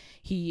gift.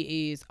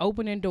 He is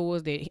opening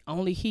doors that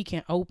only he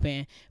can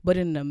open. But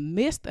in the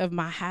midst of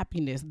my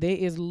happiness, there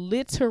is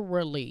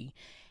literally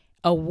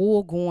a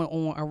war going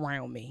on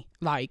around me.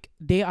 Like,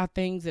 there are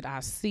things that I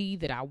see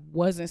that I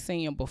wasn't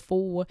seeing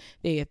before.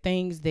 There are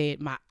things that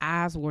my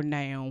eyes were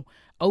now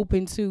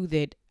open to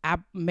that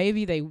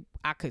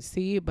I could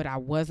see it, but I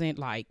wasn't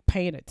like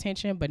paying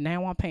attention. But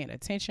now I'm paying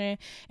attention,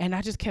 and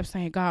I just kept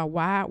saying, God,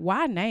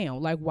 why now?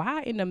 Like,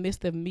 why in the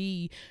midst of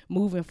me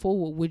moving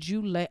forward would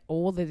you let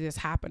all of this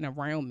happen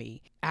around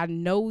me? I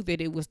know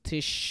that it was to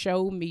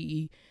show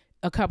me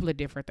a couple of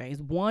different things.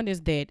 One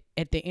is that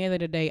at the end of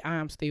the day, I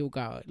am still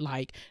God.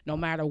 Like, no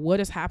matter what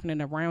is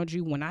happening around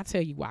you, when I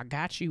tell you I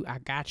got you, I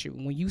got you.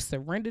 When you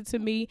surrender to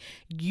me,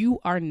 you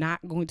are not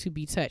going to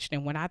be touched.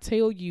 And when I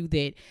tell you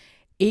that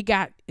it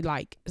got,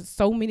 like,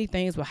 so many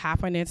things were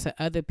happening to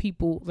other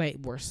people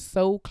that were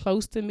so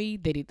close to me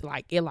that it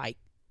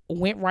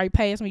went right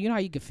past me. You know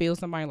how you can feel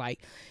somebody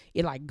like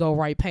it like go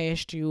right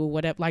past you or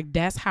whatever? Like,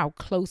 that's how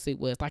close it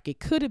was. Like, it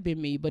could have been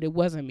me, but it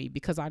wasn't me,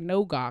 because I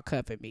know God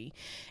covered me.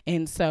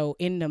 And so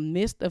in the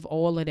midst of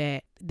all of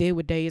that, there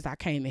were days I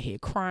came in here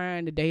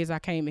crying. The days I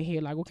came in here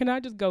like, well, can I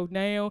just go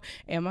now?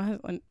 And my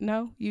husband,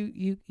 no,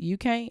 you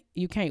can't.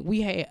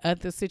 We had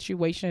other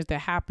situations that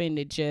happened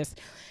that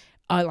just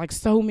like,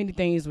 so many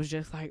things was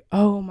just like,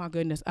 oh my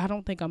goodness, I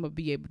don't think I'm gonna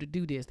be able to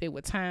do this. There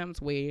were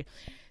times where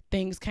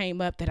things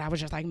came up that I was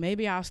just like,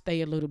 maybe I'll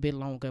stay a little bit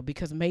longer,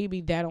 because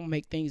maybe that'll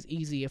make things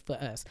easier for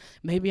us.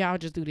 Maybe I'll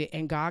just do that.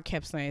 And God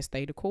kept saying,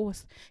 stay the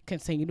course,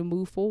 continue to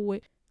move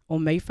forward.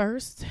 On May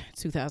 1st,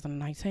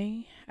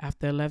 2019,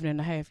 after 11 and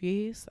a half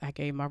years, I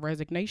gave my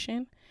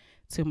resignation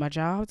to my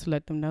job to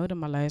let them know that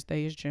my last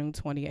day is June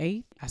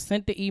 28th. I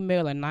sent the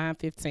email at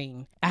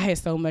 9:15. I had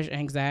so much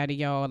anxiety,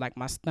 y'all. Like,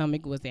 my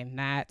stomach was in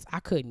knots. I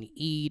couldn't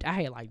eat. I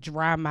had like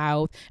dry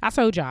mouth. I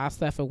told y'all I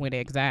suffer with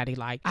anxiety.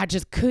 Like, I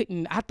just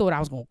couldn't. I thought I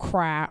was going to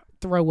cry,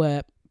 throw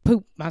up,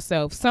 poop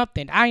myself,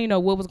 something. I didn't know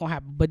what was going to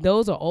happen, but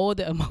those are all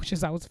the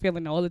emotions I was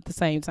feeling all at the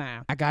same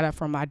time. I got up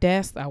from my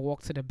desk. I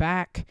walked to the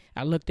back.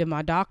 I looked at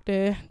my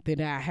doctor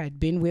that I had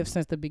been with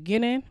since the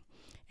beginning,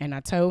 and I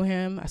told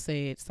him, I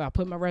said, so I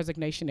put my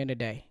resignation in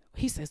today.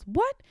 He says,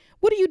 what?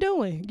 What are you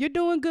doing? You're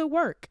doing good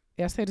work.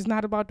 I said, it's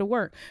not about the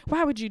work.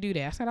 Why would you do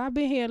that? I said, I've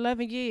been here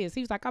 11 years.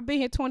 He was like, I've been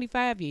here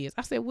 25 years.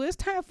 I said, well, it's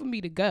time for me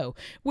to go.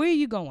 Where are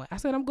you going? I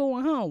said, I'm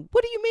going home.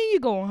 What do you mean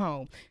you're going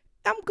home?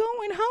 I'm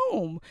going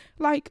home.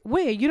 Like,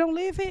 where? You don't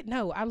live here?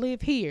 No, I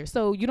live here.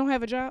 So you don't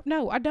have a job?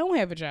 No, I don't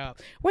have a job.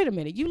 Wait a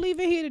minute. You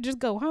leaving here to just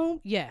go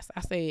home? Yes. I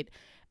said,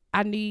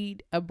 I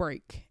need a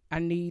break. I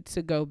need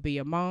to go be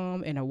a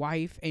mom and a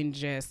wife and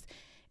just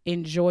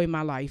enjoy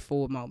my life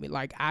for a moment.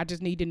 Like, I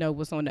just need to know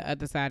what's on the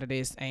other side of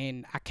this,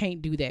 and I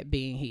can't do that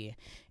being here.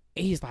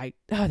 He's like,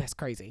 oh, that's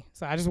crazy.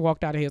 So I just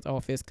walked out of his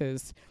office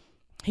because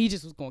he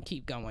just was going to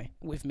keep going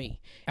with me.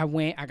 I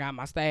got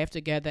my staff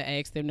together,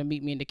 asked them to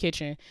meet me in the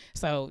kitchen.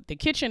 So the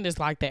kitchen is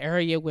like the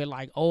area where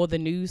like all the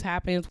news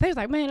happens. They was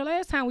like, man, the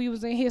last time we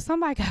was in here,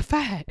 somebody got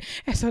fired.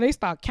 And so they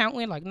start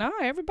counting like, nah,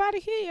 everybody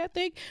here, I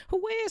think,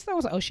 who is? So I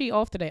was like, oh, she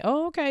off today.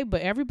 Oh, okay.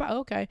 But everybody,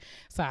 okay.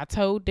 So I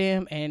told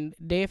them, and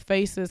their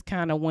faces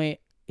kind of went,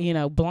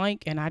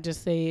 blank. And I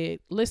just said,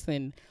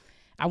 listen,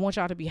 I want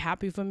y'all to be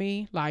happy for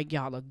me. Like,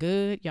 y'all are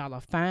good. Y'all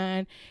are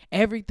fine.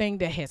 Everything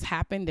that has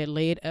happened that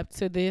led up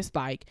to this,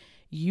 like,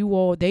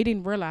 they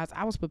didn't realize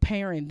I was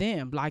preparing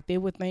them. Like, there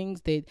were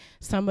things that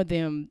some of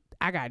them,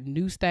 I got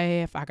new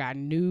staff. I got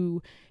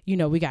new,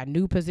 we got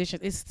new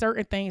positions. It's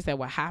certain things that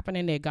were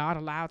happening that God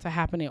allowed to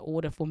happen in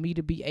order for me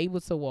to be able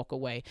to walk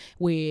away,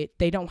 where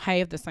they don't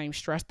have the same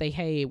stress they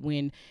had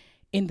when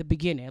in the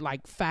beginning,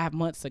 like 5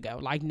 months ago.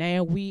 Like,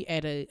 now we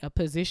at a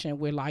position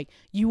where like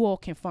you all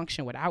can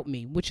function without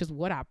me, which is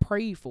what I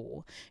prayed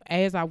for.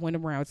 As I went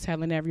around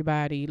telling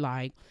everybody,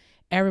 like,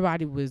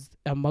 everybody was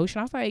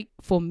emotional. I was like,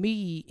 for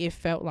me, it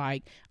felt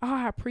like, oh,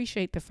 I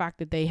appreciate the fact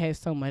that they have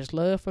so much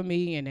love for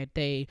me and that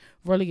they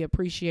really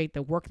appreciate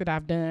the work that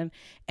I've done.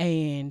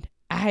 And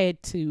I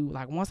had to,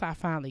 like, once I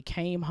finally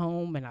came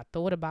home and I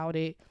thought about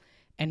it,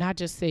 and I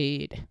just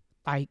said,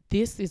 like,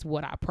 this is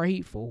what I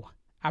prayed for.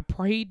 I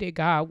prayed that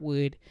God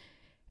would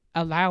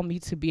allow me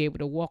to be able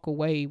to walk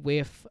away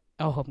with,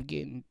 oh, I'm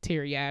getting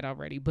teary-eyed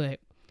already, but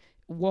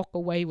walk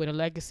away with a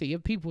legacy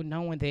of people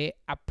knowing that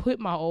I put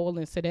my all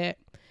into that,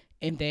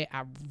 and that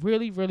I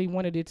really, really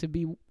wanted it to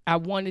be, I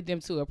wanted them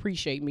to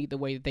appreciate me the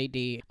way that they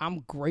did. I'm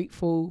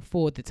grateful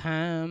for the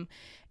time,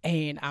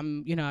 and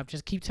I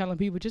just keep telling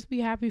people, just be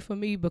happy for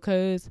me,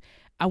 because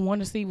I want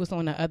to see what's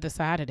on the other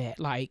side of that.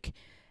 Like,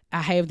 I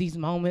have these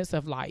moments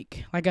of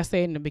like I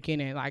said in the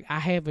beginning, like, I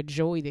have a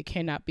joy that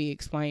cannot be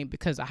explained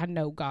because I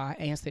know God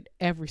answered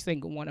every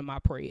single one of my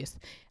prayers.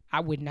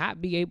 I would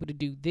not be able to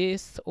do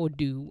this or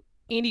do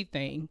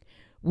anything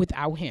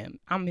without him.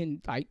 I'm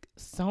in like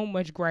so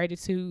much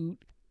gratitude.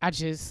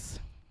 It's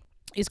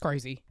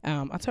crazy.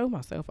 I told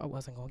myself I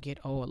wasn't going to get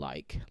all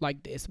like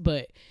this,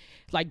 but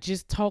like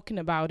just talking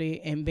about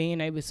it and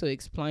being able to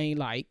explain,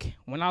 like,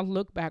 when I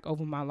look back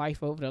over my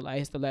life over the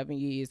last 11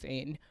 years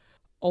and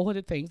all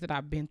the things that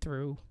I've been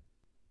through,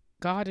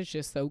 God is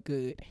just so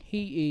good.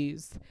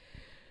 He's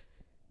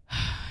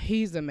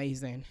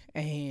amazing.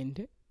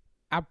 And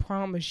I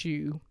promise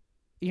you,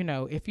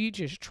 if you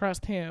just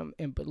trust him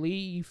and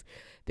believe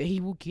that he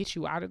will get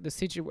you out of the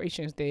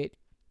situations that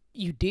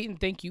you didn't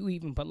think you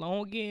even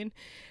belong in.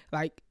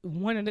 Like,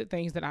 one of the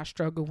things that I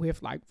struggle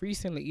with like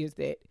recently is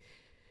that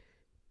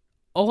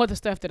all the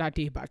stuff that I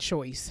did by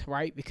choice,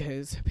 right?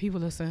 Because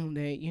people assume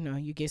that,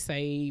 you get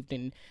saved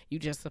and you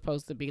just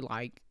supposed to be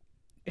like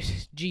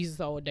Jesus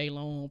all day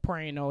long,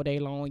 praying all day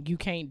long. You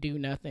can't do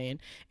nothing.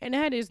 And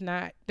that's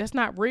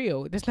not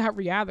real. That's not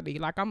reality.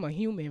 Like, I'm a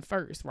human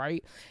first,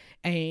 right?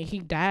 And he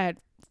died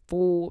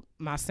for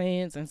my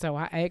sins, and so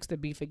I ask to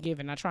be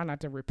forgiven. I try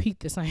not to repeat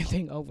the same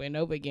thing over and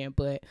over again,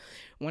 but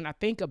when I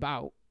think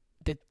about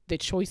the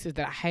choices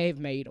that I have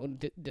made, or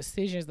the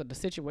decisions or the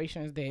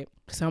situations, that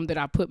some that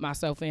I put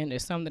myself in,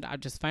 there's some that I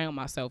just found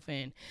myself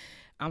in,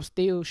 I'm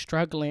still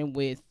struggling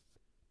with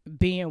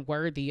being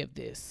worthy of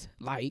this.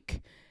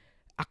 Like,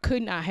 I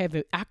couldn't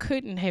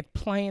have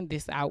planned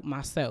this out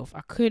myself.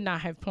 I could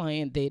not have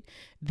planned that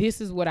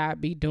this is what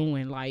I'd be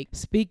doing, like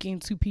speaking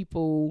to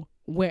people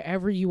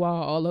wherever you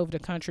are, all over the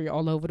country,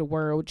 all over the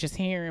world, just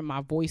hearing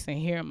my voice and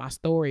hearing my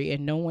story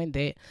and knowing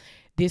that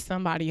there's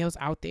somebody else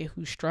out there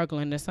who's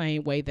struggling the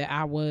same way that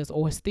I was,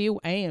 or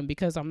still am,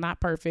 because I'm not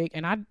perfect.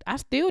 And I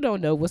still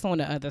don't know what's on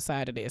the other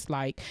side of this.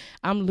 Like,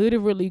 I'm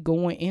literally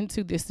going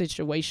into this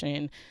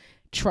situation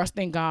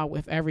trusting God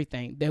with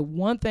everything. The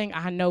one thing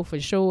I know for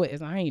sure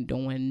is I ain't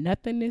doing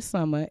nothing this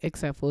summer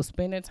except for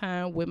spending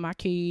time with my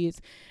kids,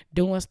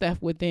 doing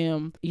stuff with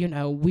them,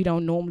 we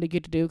don't normally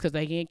get to do because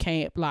they in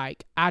camp.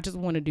 Like, I just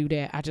want to do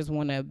that. I just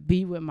want to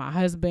be with my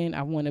husband.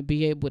 I want to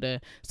be able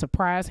to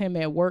surprise him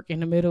at work in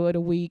the middle of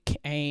the week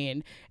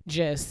and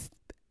just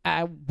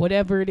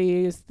whatever it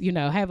is,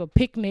 have a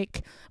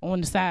picnic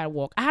on the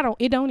sidewalk.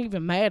 It don't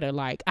even matter.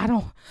 Like,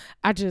 I'm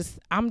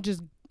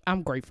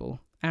grateful.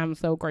 I'm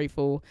so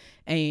grateful,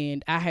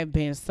 and I have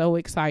been so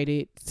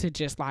excited to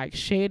just like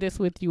share this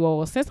with you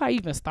all since I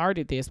even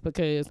started this,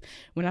 because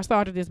when I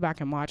started this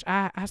back in March,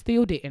 I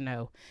still didn't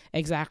know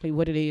exactly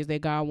what it is that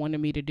God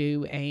wanted me to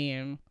do,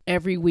 and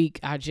every week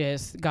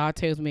God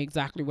tells me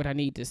exactly what I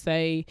need to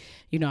say.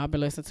 I've been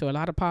listening to a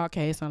lot of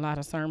podcasts and a lot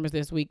of sermons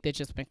this week that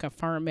just been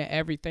confirming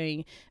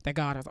everything that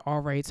God has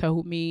already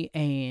told me,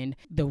 and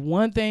the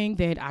one thing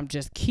that I'm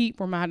just keep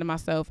reminding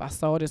myself, I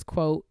saw this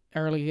quote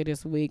earlier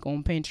this week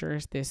on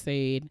Pinterest that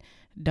said,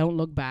 don't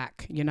look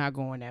back. You're not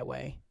going that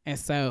way. And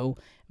so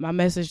my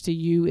message to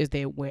you is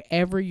that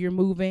wherever you're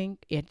moving,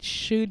 it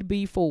should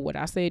be forward.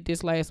 I said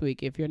this last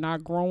week. If you're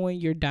not growing,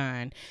 you're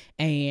dying.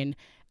 And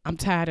I'm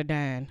tired of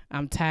dying.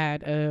 I'm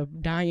tired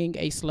of dying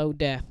a slow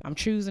death. I'm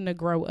choosing to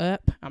grow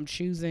up. I'm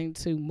choosing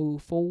to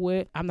move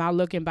forward. I'm not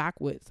looking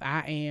backwards.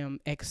 I am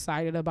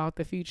excited about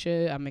the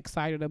future. I'm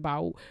excited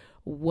about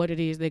what it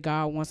is that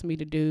God wants me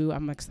to do.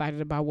 I'm excited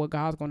about what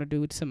God's going to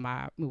do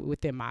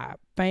within my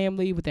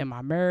family, within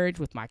my marriage,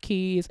 with my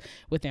kids,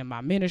 within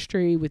my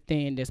ministry,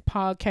 within this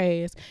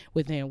podcast,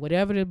 within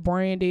whatever the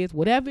brand is,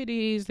 whatever it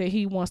is that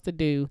he wants to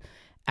do.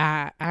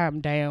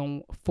 I'm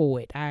down for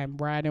it. I am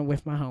riding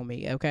with my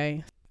homie.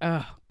 Okay.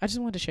 I just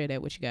wanted to share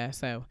that with you guys.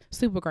 So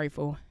super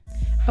grateful.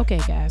 Okay,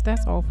 guys,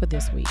 that's all for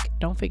this week.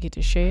 Don't forget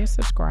to share,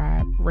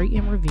 subscribe, rate,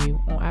 and review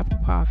on Apple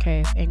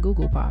Podcasts and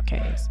Google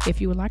Podcasts.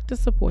 If you would like to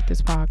support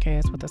this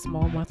podcast with a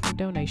small monthly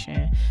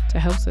donation to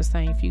help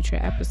sustain future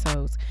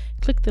episodes,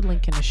 click the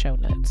link in the show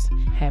notes.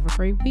 Have a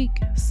great week.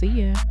 See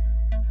ya.